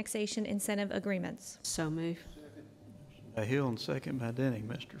development annexation incentive agreements. So move. By Hill and second by Denning.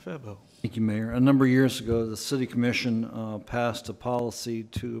 Mr. Febo. Thank you, Mayor. A number of years ago, the City Commission passed a policy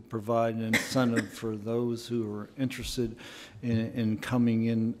to provide an incentive for those who are interested in coming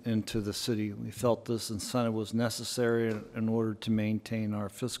into the city. We felt this incentive was necessary in order to maintain our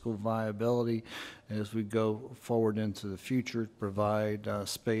fiscal viability as we go forward into the future, to provide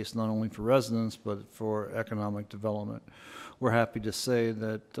space not only for residents but for economic development. We're happy to say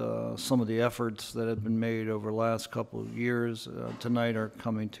that some of the efforts that have been made over the last couple of years tonight are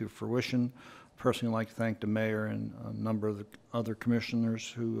coming to fruition. Personally, I'd like to thank the mayor and a number of the other commissioners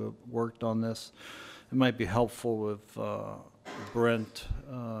who have worked on this. It might be helpful if Brent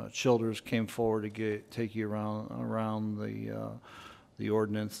Childers came forward to take you around the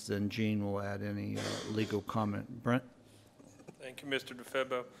ordinance, then Gene will add any legal comment. Brent? Thank you, Mr.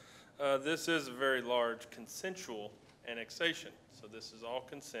 DeFebo. This is a very large consensual annexation, so this is all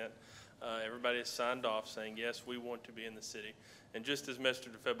consent. Everybody has signed off saying, yes, we want to be in the city. And just as Mr.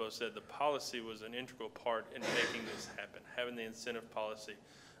 DeFebo said, the policy was an integral part in making this happen, having the incentive policy.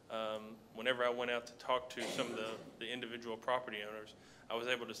 Whenever I went out to talk to some of the individual property owners, I was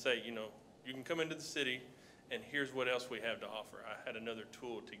able to say, you know, you can come into the city and here's what else we have to offer. I had another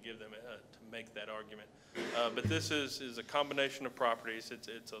tool to give them to make that argument. But this is a combination of properties.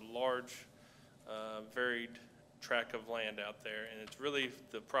 It's a large, varied tract of land out there, and it's really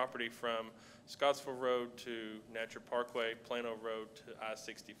the property from Scottsville Road to Natcher Parkway, Plano Road to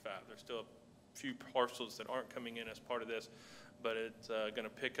I-65. There's still a few parcels that aren't coming in as part of this, but it's going to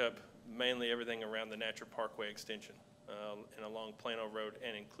pick up mainly everything around the Natcher Parkway extension and along Plano Road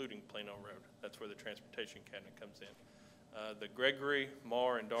and including Plano Road. That's where the transportation cabinet comes in. The Gregory,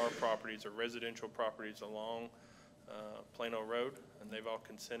 Marr, and Darr properties are residential properties along Plano Road, and they've all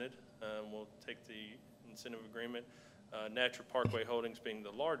consented. We'll take the incentive agreement. Natcher Parkway Holdings being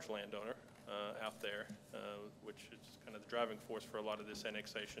the large landowner out there, which is kind of the driving force for a lot of this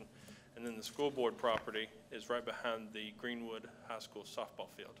annexation. And then the school board property is right behind the Greenwood High School softball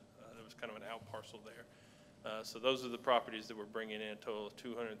field. There was kind of an out parcel there. So those are the properties that we're bringing in, a total of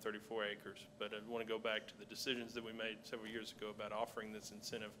 234 acres. But I want to go back to the decisions that we made several years ago about offering this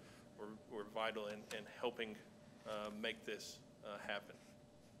incentive were vital in helping make this happen.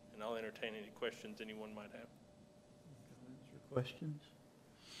 And I'll entertain any questions anyone might have. Comments or questions?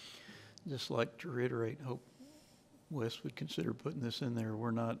 Just like to reiterate, hope Wes would consider putting this in there.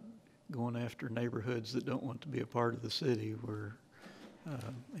 We're not going after neighborhoods that don't want to be a part of the city. We're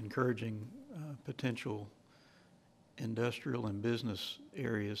encouraging potential industrial and business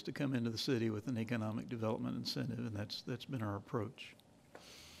areas to come into the city with an economic development incentive, and that's been our approach.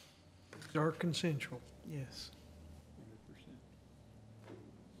 Are consensual. Yes. 100%.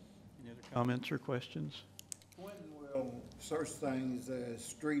 Any other comments or questions? When will such things as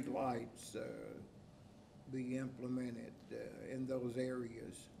street lights be implemented in those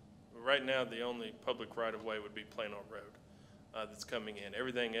areas? Right now, the only public right-of-way would be Plano Road that's coming in.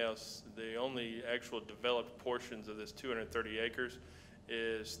 Everything else, the only actual developed portions of this 230 acres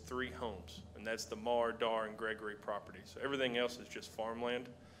is 3 homes, and that's the Marr, Darr, and Gregory property. So everything else is just farmland.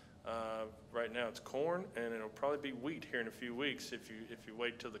 Right now it's corn, and it'll probably be wheat here in a few weeks if you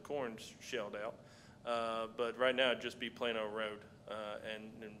wait till the corn's shelled out. But right now it'd just be Plano Road,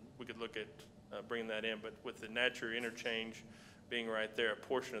 and we could look at bringing that in. But with the Natcher interchange being right there, a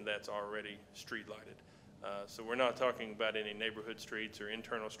portion of that's already street lighted. So we're not talking about any neighborhood streets or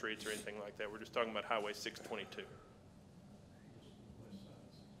internal streets or anything like that. We're just talking about Highway 622.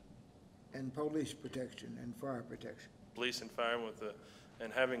 And police protection and fire protection. Police and fire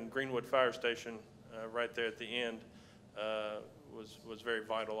and having Greenwood Fire Station right there at the end was very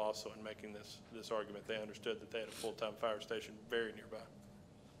vital also in making this argument. They understood that they had a full-time fire station very nearby.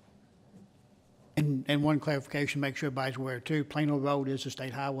 And one clarification, make sure everybody's aware too, Plano Road is a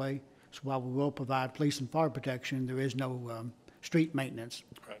state highway, so while we will provide police and fire protection, there is no street maintenance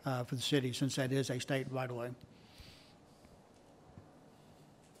for the city, since that is a state right-of-way.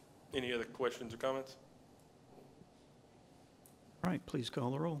 Any other questions or comments? All right, please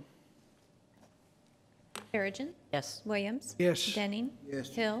call the roll. Perigin. Yes. Williams. Yes. Denning. Yes.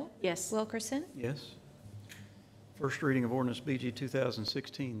 Hill. Yes. Wilkerson. Yes. First reading of ordinance BG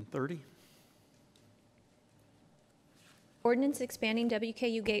 2016-30. Ordinance expanding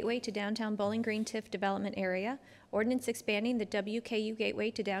WKU Gateway to downtown Bowling Green TIF development area. Ordinance expanding the WKU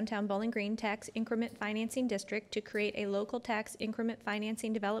Gateway to downtown Bowling Green tax increment financing district to create a local tax increment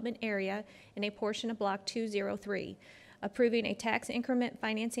financing development area in a portion of Block 203. Approving a tax increment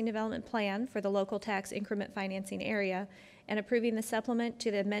financing development plan for the local tax increment financing area, and approving the supplement to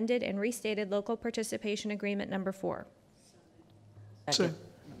the amended and restated local participation agreement number 4. Second.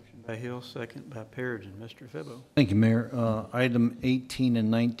 Motion by Hill, second by Perigin. Mr. Febo. Thank you, Mayor. Item 18 and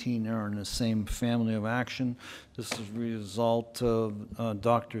 19 are in the same family of action. This is a result of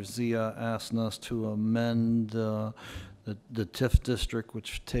Dr. Zia asking us to amend the TIF district,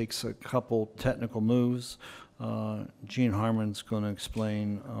 which takes a couple technical moves. Gene Harmon's going to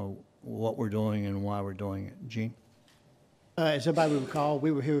explain what we're doing and why we're doing it. Gene? As everybody will recall,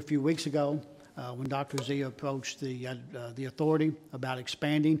 we were here a few weeks ago when Dr. Zia approached the authority about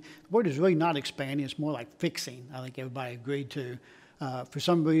expanding. The word is really not expanding, it's more like fixing, I think everybody agreed to. For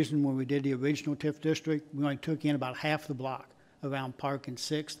some reason, when we did the original TIF district, we only took in about half the block around Park and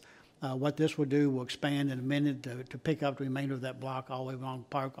 6th. What this will do will expand in a minute to pick up the remainder of that block all the way around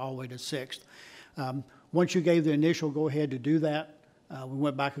Park, all the way to 6th. Once you gave the initial go-ahead to do that, we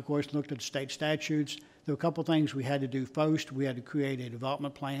went back, of course, and looked at the state statutes. There were a couple things we had to do first. We had to create a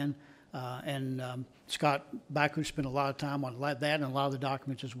development plan, and Scott Backer spent a lot of time on that and a lot of the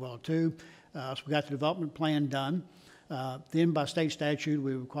documents as well, too. So we got the development plan done. Then by state statute,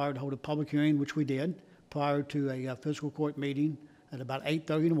 we were required to hold a public hearing, which we did, prior to a fiscal court meeting at about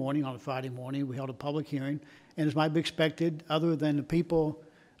 8:30 in the morning on a Friday morning. We held a public hearing, and as might be expected, other than the people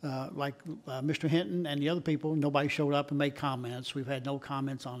like Mr. Hinton and the other people, nobody showed up and made comments. We've had no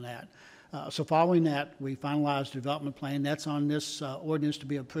comments on that. So following that, we finalized the development plan. That's on this ordinance to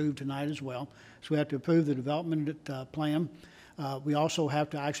be approved tonight as well. So we have to approve the development plan. We also have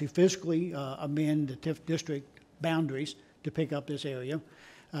to actually physically amend the TIF district boundaries to pick up this area.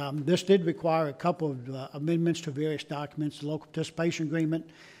 This did require a couple of amendments to various documents, the local participation agreement.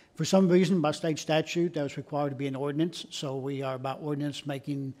 For some reason, by state statute, that was required to be an ordinance, so we are by ordinance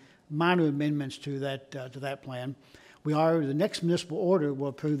making minor amendments to that plan. The next municipal order will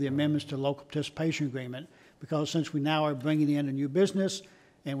approve the amendments to the local participation agreement, because since we now are bringing in a new business,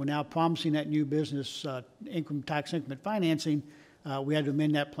 and we're now promising that new business tax increment financing, we had to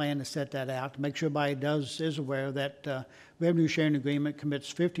amend that plan to set that out, to make sure everybody is aware that revenue sharing agreement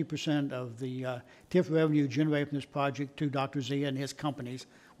commits 50% of the TIF revenue generated from this project to Dr. Zia and his companies.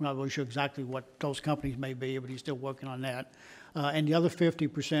 We're not really sure exactly what those companies may be, but he's still working on that. And the other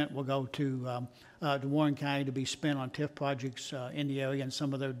 50% will go to Warren County to be spent on TIF projects in the area and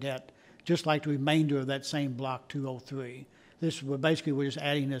some of their debt, just like the remainder of that same Block 203. We're just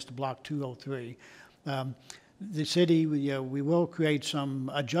adding this to Block 203. The city, we will create some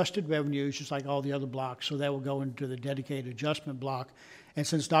adjusted revenues, just like all the other blocks, so that will go into the dedicated adjustment block. And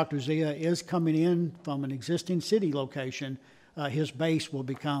since Dr. Zia is coming in from an existing city location, his base will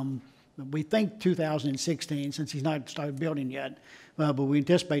become, we think 2016, since he's not started building yet, but we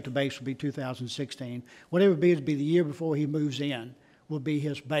anticipate the base will be 2016. Whatever it will be the year before he moves in will be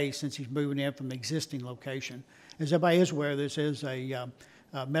his base, since he's moving in from the existing location. As everybody is aware, this is a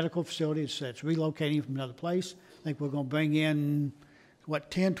medical facility that's relocating from another place. I think we're going to bring in,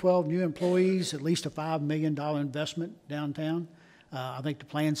 10, 12 new employees, at least a $5 million investment downtown. I think the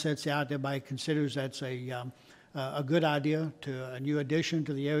plan sets out, everybody considers that's a good idea, to a new addition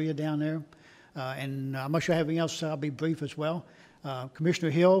to the area down there. And I'm not sure I have anything else, so I'll be brief as well. Commissioner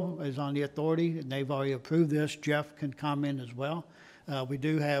Hill is on the authority, and they've already approved this. Jeff can comment as well. We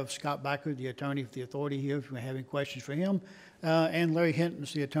do have Scott Backer, the attorney for the authority, here if you have any questions for him. And Larry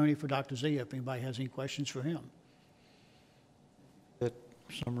Hinton's the attorney for Dr. Zia, if anybody has any questions for him. That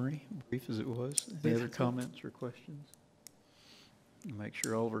summary, brief as it was. Any other comments or questions? Make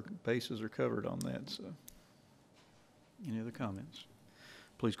sure all of our bases are covered on that, so. Any other comments?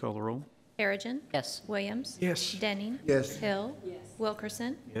 Please call the roll. Perigin. Yes. Williams. Yes. Denning. Yes. Hill.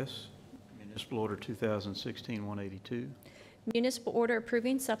 Wilkerson. Yes. Municipal Order 2016-182. Municipal order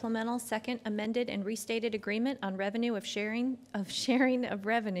approving supplemental second amended and restated agreement on revenue of sharing of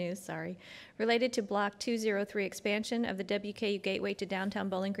revenues, related to Block 203 expansion of the WKU Gateway to downtown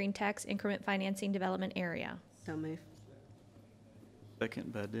Bowling Green tax increment financing development area. So move.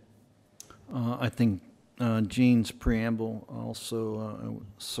 Second by Dick. I think Gene's preamble also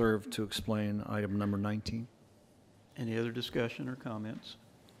served to explain item number 19. Any other discussion or comments?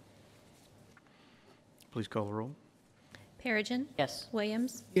 Please call the roll. Perigin. Yes.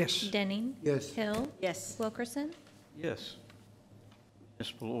 Williams. Yes. Denning. Yes. Hill. Yes. Wilkerson. Yes.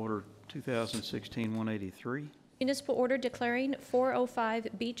 Municipal Order 2016-183. Municipal order declaring 405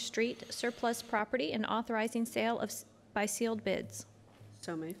 Beach Street surplus property and authorizing sale by sealed bids.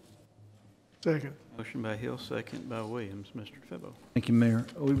 So moved. Second. Motion by Hill, second by Williams. Mr. DeFebo. Thank you, Mayor.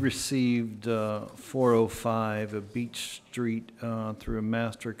 We received 405 of Beach Street through a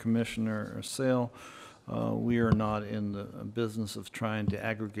master commissioner sale. We are not in the business of trying to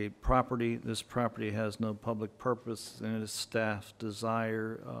aggregate property. This property has no public purpose, and it is staff's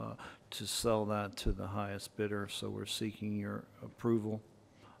desire to sell that to the highest bidder, so we're seeking your approval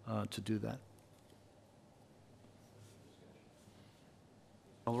to do that.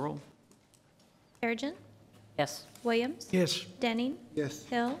 Call the roll. Perigin. Yes. Williams. Yes. Denning. Yes.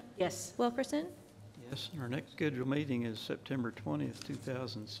 Hill. Yes. Wilkerson. Yes, and our next scheduled meeting is September 20th,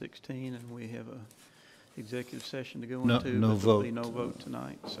 2016, and we have a executive session to go No- into. no but there'll be vote. no vote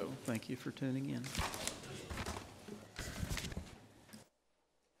tonight, so thank you for tuning in.